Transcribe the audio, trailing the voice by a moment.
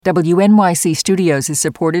WNYC Studios is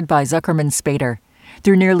supported by Zuckerman Spader.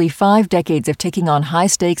 Through nearly 5 decades of taking on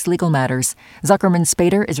high-stakes legal matters, Zuckerman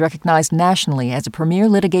Spader is recognized nationally as a premier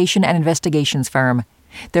litigation and investigations firm.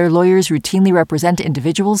 Their lawyers routinely represent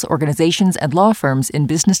individuals, organizations, and law firms in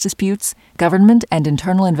business disputes, government and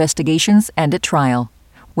internal investigations, and at trial.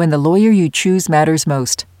 When the lawyer you choose matters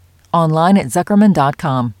most. Online at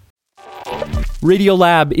Zuckerman.com.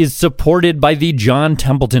 Radiolab is supported by the John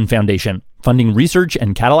Templeton Foundation, funding research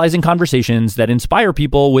and catalyzing conversations that inspire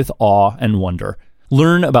people with awe and wonder.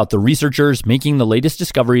 Learn about the researchers making the latest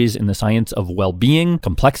discoveries in the science of well-being,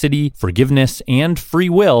 complexity, forgiveness, and free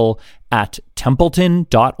will at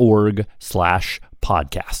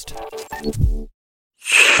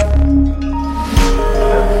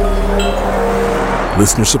templeton.org/podcast.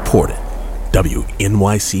 Listener supported.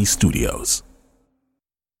 WNYC Studios.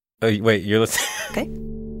 Oh, wait, you're listening? Okay.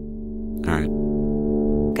 All right.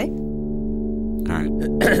 Okay. All right.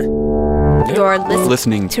 You're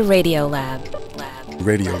Listening to Radiolab.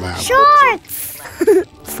 Radiolab. Shorts!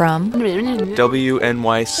 From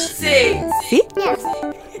WNYC. See? Yes.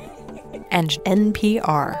 And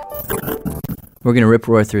NPR. We're going to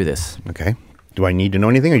rip-roar through this. Okay. Do I need to know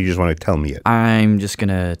anything, or you just want to tell me it? I'm just going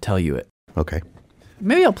to tell you it. Okay.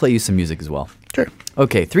 Maybe I'll play you some music as well. Sure.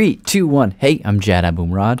 Okay, 3, 2, 1. Hey, I'm Jad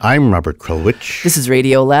Abumrad. I'm Robert Krulwich. This is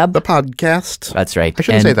Radiolab. The podcast. That's right. I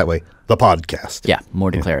shouldn't say it that way. The podcast. Yeah, more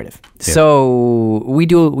declarative. Yeah. So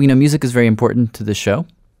music is very important to the show.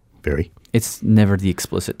 Very. It's never the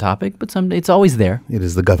explicit topic, but someday it's always there. It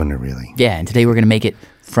is the governor, really. Yeah, and today we're going to make it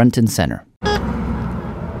front and center.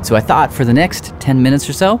 So I thought for the next 10 minutes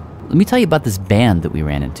or so, let me tell you about this band that we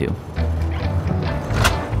ran into.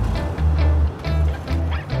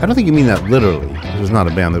 I don't think you mean that literally. It was not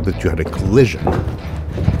a band that you had a collision.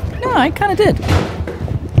 No, I kind of did.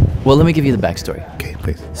 Well, let me give you the backstory. Okay,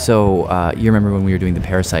 please. So, you remember when we were doing the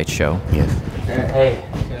Parasite show? Yes. Hey.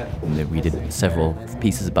 And we did several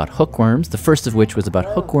pieces about hookworms, the first of which was about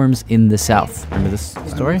hookworms in the South. Remember this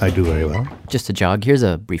story? I do very well. Just a jog. Here's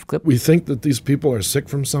a brief clip. We think that these people are sick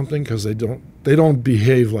from something because they don't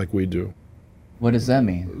behave like we do. What does that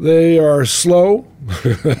mean? They are slow,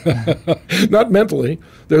 not mentally.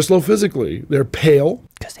 They're slow physically. They're pale.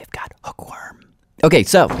 Because they've got hookworm. Okay,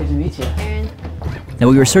 so. Good to meet you. Now,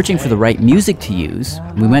 we were searching for the right music to use.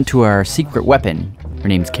 We went to our secret weapon. Her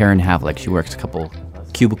name's Karen Havlick. She works a couple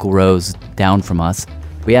cubicle rows down from us.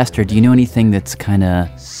 We asked her, do you know anything that's kind of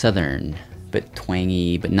southern, but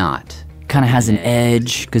twangy, but not? Kind of has an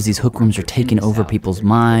edge, because these hookworms are taking over people's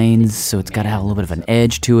minds, so it's got to have a little bit of an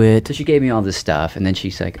edge to it. So she gave me all this stuff, and then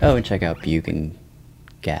she's like, oh, and check out Buke and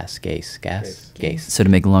Gace. So to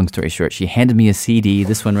make a long story short, she handed me a CD,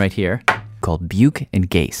 this one right here, called Buke and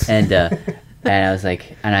Gace. And I was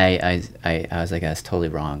like, I was totally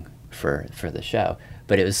wrong for the show.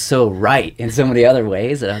 But it was so right in so many other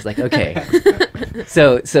ways that I was like, okay.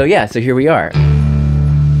 So here we are.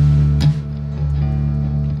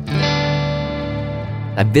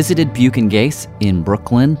 I visited Buke and Gace in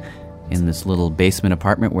Brooklyn in this little basement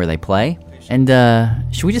apartment where they play. And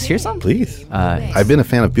should we just hear some? Please. I've been a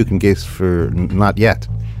fan of Buke and Gace for not yet.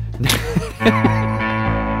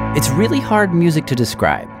 It's really hard music to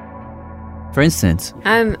describe. For instance,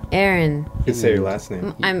 I'm Erin. You can say your last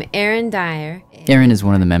name. I'm Erin Dyer. Erin is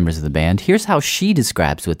one of the members of the band. Here's how she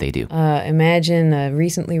describes what they do. Imagine a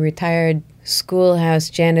recently retired schoolhouse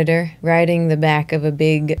janitor riding the back of a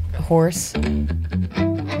big horse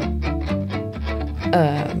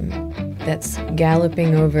that's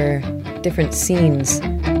galloping over different scenes.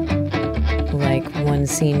 Like one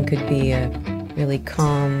scene could be a really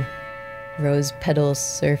calm, rose petal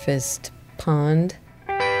surfaced pond.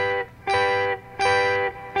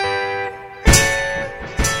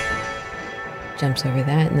 Jumps over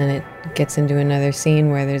that, and then it gets into another scene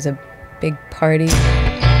where there's a big party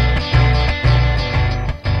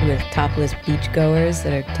with topless beachgoers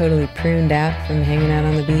that are totally pruned out from hanging out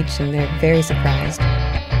on the beach, and they're very surprised.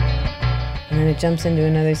 And then it jumps into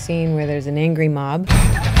another scene where there's an angry mob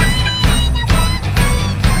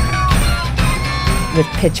with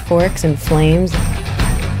pitchforks and flames.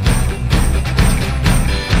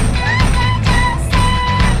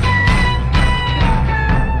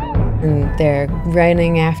 And they're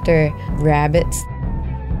running after rabbits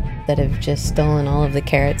that have just stolen all of the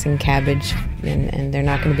carrots and cabbage, and they're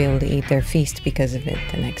not going to be able to eat their feast because of it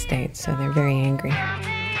the next day. So they're very angry.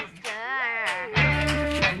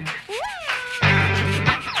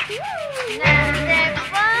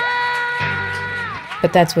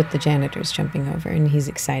 But that's what the janitor's jumping over, and he's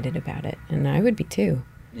excited about it. And I would be too.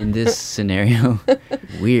 In this scenario,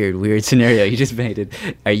 weird scenario you just painted,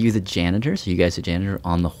 are you the janitor? So you guys the janitor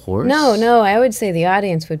on the horse? No, I would say the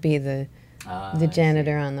audience would be the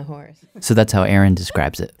janitor on the horse. So that's how Aaron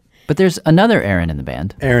describes it. But there's another Aaron in the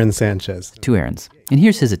band. Aaron Sanchez. 2 Aarons. And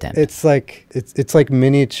here's his attempt. It's like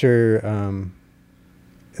miniature.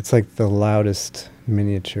 It's like the Loudest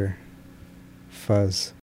miniature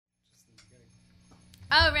Fuzz.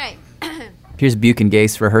 Oh, right. Here's Buke and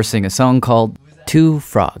Gase rehearsing a song called 2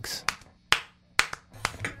 Frogs.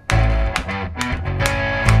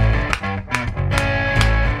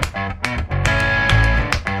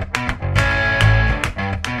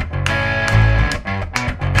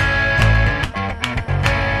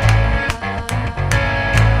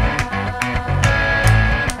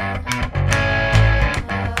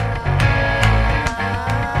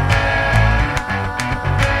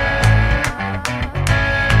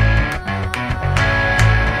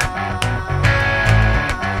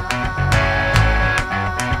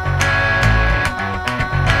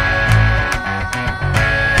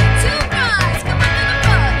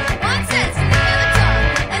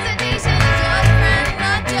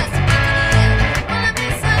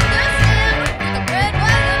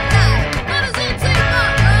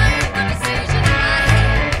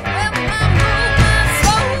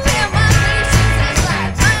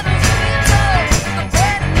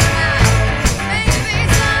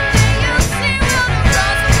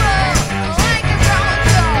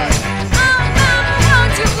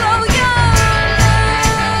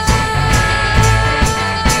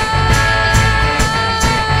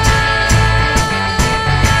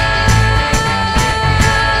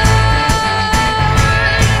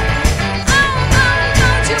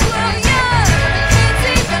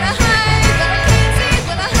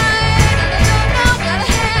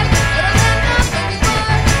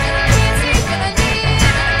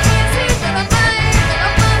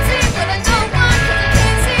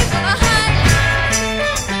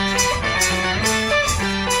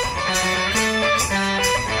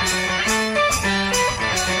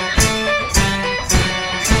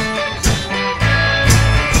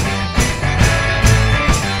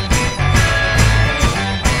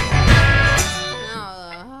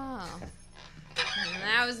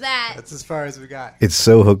 That's as far as we got. It's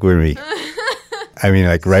so hookwormy. I mean,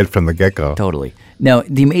 like right from the get-go. Totally. Now,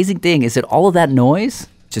 the amazing thing is that all of that noise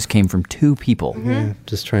just came from 2 people. Yeah,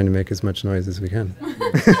 just trying to make as much noise as we can.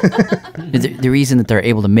 The reason that they're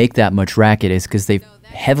able to make that much racket is because they've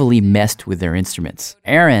heavily messed with their instruments.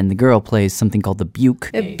 Erin, the girl, plays something called the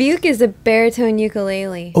Buke. A Buke is a baritone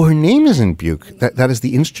ukulele. Oh, her name isn't Buke. That is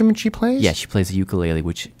the instrument she plays? Yeah, she plays a ukulele,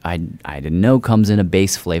 which I didn't know comes in a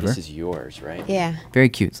bass flavor. This is yours, right? Yeah. Very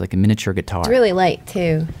cute. It's like a miniature guitar. It's really light,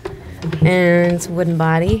 too. And it's a wooden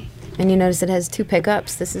body. And you notice it has 2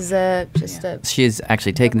 pickups. This is just a... She has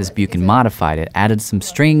actually taken this Buke and modified it, added some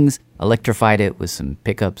strings, electrified it with some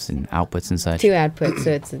pickups and outputs and such. 2 outputs,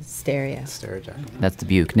 so it's a stereo. That's the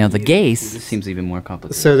Buke. Now the Gase seems even more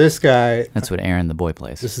complicated. So this guy... That's what Aaron, the boy,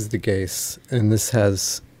 plays. This is the Gase, and this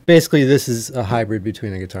has... Basically, this is a hybrid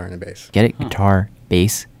between a guitar and a bass. Get it? Guitar,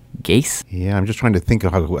 bass, Gase? Yeah, I'm just trying to think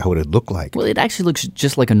of how it would look like. Well, it actually looks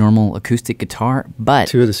just like a normal acoustic guitar, but...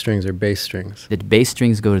 2 of the strings are bass strings. The bass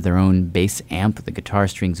strings go to their own bass amp. The guitar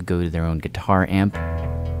strings go to their own guitar amp.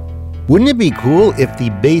 Wouldn't it be cool if the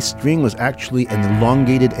bass string was actually an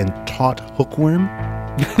elongated and taut hookworm?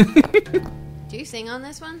 Do you sing on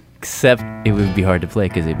this one? Except it would be hard to play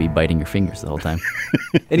because it'd be biting your fingers the whole time.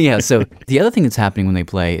 Anyhow, so the other thing that's happening when they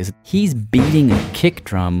play is he's beating a kick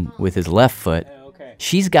drum with his left foot.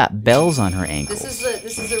 She's got bells on her ankles.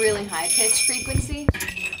 This is a really high-pitched frequency,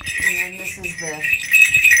 and then this is the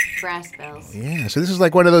brass bells. Yeah, so this is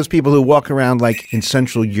like one of those people who walk around like in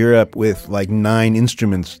Central Europe with like 9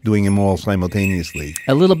 instruments doing them all simultaneously.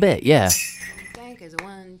 A little bit, yeah. Bank is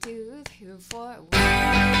 1, 2, 3, 4.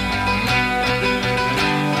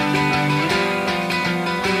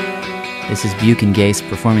 This is Buke and Gase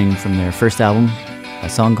performing from their first album, a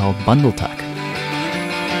song called Bundle Tuck.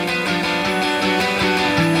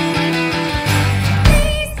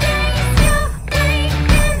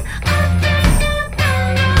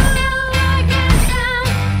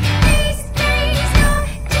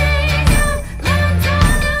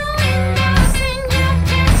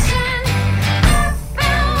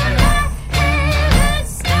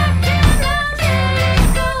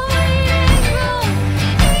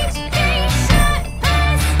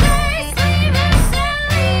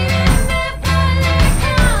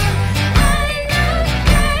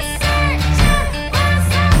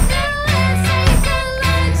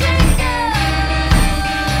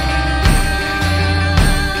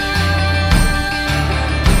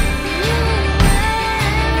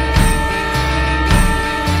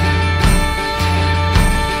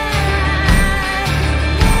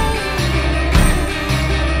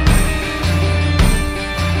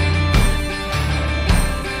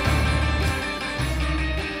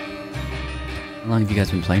 you guys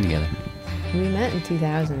been playing together? We met in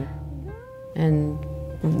 2000, and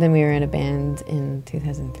then we were in a band in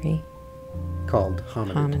 2003 Called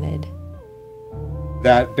Hominid. Hominid.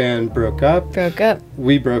 That band broke up.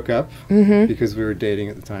 We broke up because we were dating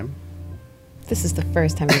at the time. This is the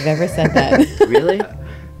first time we've ever said that. Really?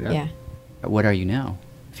 Yeah. What are you now,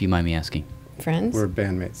 if you mind me asking? Friends? We're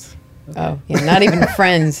bandmates. Oh, yeah, not even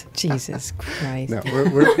friends. Jesus Christ. No,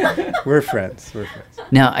 we're friends. We're friends.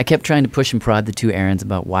 Now, I kept trying to push and prod the two Aarons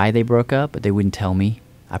about why they broke up, but they wouldn't tell me.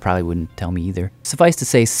 I probably wouldn't tell me either. Suffice to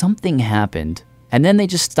say, something happened, and then they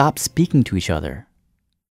just stopped speaking to each other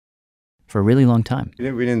for a really long time.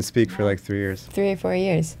 We didn't speak for like 3 years. 3 or 4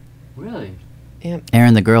 years. Really? Yep.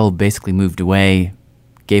 Aaron, the girl, basically moved away,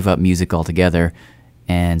 gave up music altogether,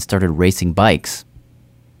 and started racing bikes.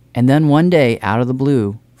 And then one day, out of the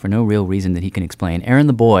blue, for no real reason that he can explain, Aaron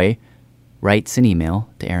the boy writes an email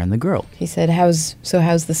to Aaron the girl. He said, how's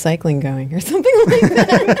the cycling going? Or something like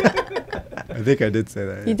that. I think I did say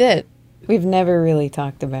that. You did. We've never really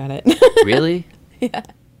talked about it. Really? Yeah.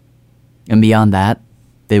 And beyond that,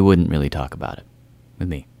 they wouldn't really talk about it with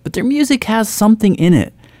me. But their music has something in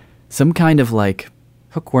it. Some kind of like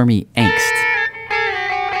hookwormy angst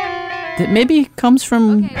that maybe comes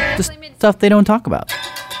from the stuff they don't talk about.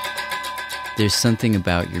 There's something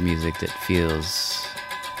about your music that feels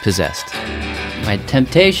possessed. My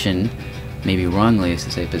temptation, maybe wrongly, is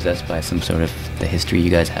to say possessed by some sort of the history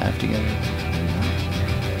you guys have together.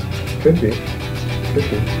 Could be. Could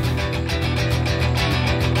be.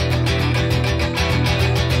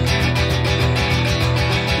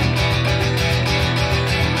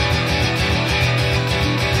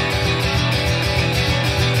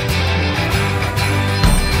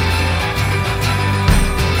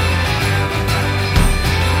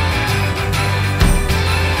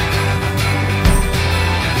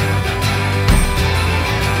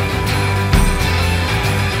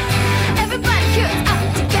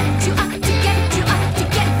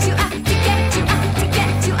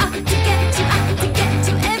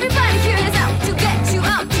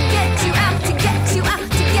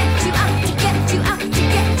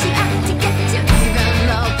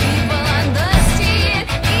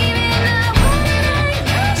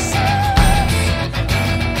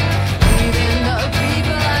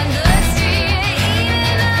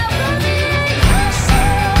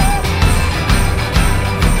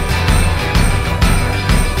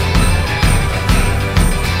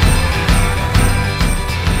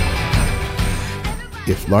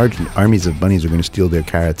 If large armies of bunnies are going to steal their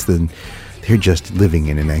carrots, then they're just living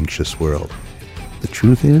in an anxious world. The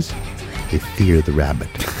truth is, they fear the rabbit.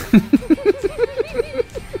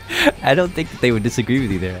 I don't think that they would disagree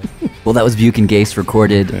with you there. Well, that was Buke and Gase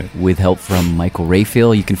recorded with help from Michael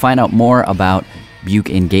Rayfield. You can find out more about Buke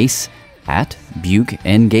and Gase at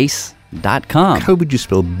bukeandgase.com. How would you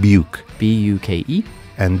spell Buke? B-U-K-E.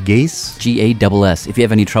 And Gase? G-A-S-S. If you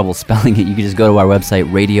have any trouble spelling it, you can just go to our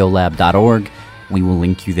website, radiolab.org. We will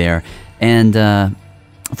link you there. And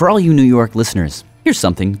for all you New York listeners, here's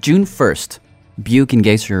something. June 1st, Buke and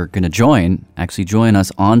Gase are going to join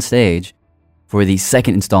us on stage for the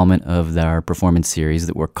second installment of our performance series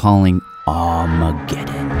that we're calling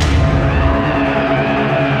Armageddon.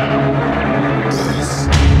 This is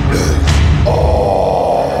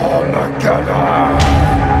Armageddon.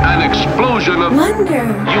 An explosion of wonder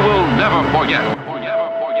you will never forget.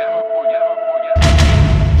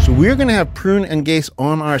 So we're going to have Prune and Gase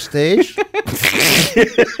on our stage?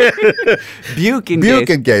 Buke and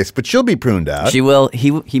Gase, but she'll be pruned out. She will.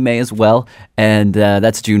 He may as well. And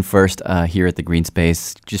that's June 1st here at the Green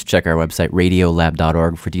Space. Just check our website,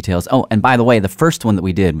 radiolab.org, for details. Oh, and by the way, the first one that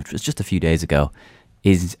we did, which was just a few days ago,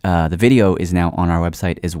 is the video is now on our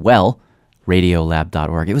website as well,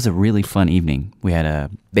 radiolab.org. It was a really fun evening. We had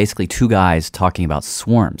basically two guys talking about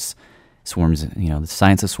swarms. Swarms, the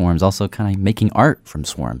science of swarms, also kind of making art from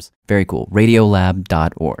swarms. Very cool.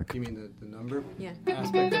 Radiolab.org. You mean the number? Yeah.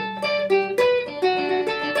 Aspect of it?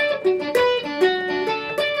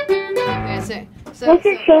 This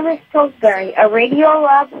is Seamus Pillsbury, a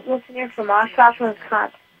Radiolab listener from Oshkosh,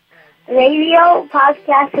 Wisconsin. The radio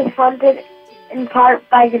podcast is funded in part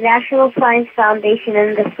by the National Science Foundation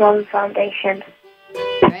and the Sloan Foundation.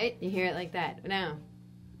 Right? You hear it like that. Now,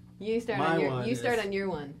 you start My on your one you is- start on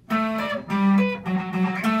your one.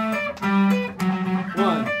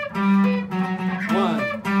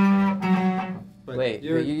 Wait,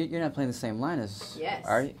 you're not playing the same line as... Yes.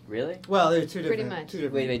 Are you? Really? Well, there are two Pretty different, much. two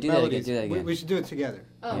different Wait, do that again, melodies. do that again. We should do it together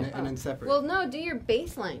Oh, and then separate. Well, no, do your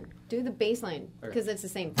bass line. Do the bass line because it's the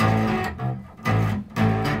same.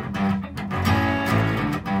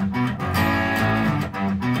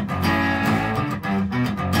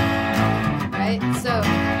 Right? So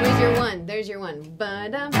 1.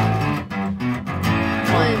 Ba-dum.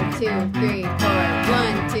 1, 2, 3, 4.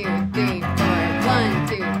 1, 2, 3, 4. 1,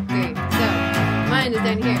 2, 3. So mine is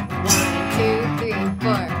down here. 1, 2, 3, 4.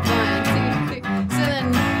 1, 2, 3. So then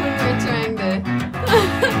when we're trying to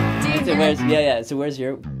So where's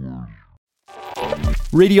your...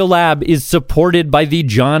 Radiolab is supported by the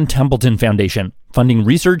John Templeton Foundation, funding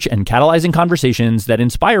research and catalyzing conversations that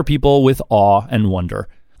inspire people with awe and wonder.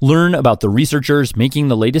 Learn about the researchers making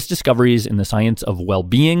the latest discoveries in the science of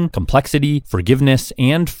well-being, complexity, forgiveness,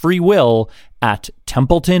 and free will at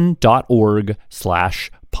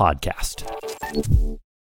templeton.org/podcast.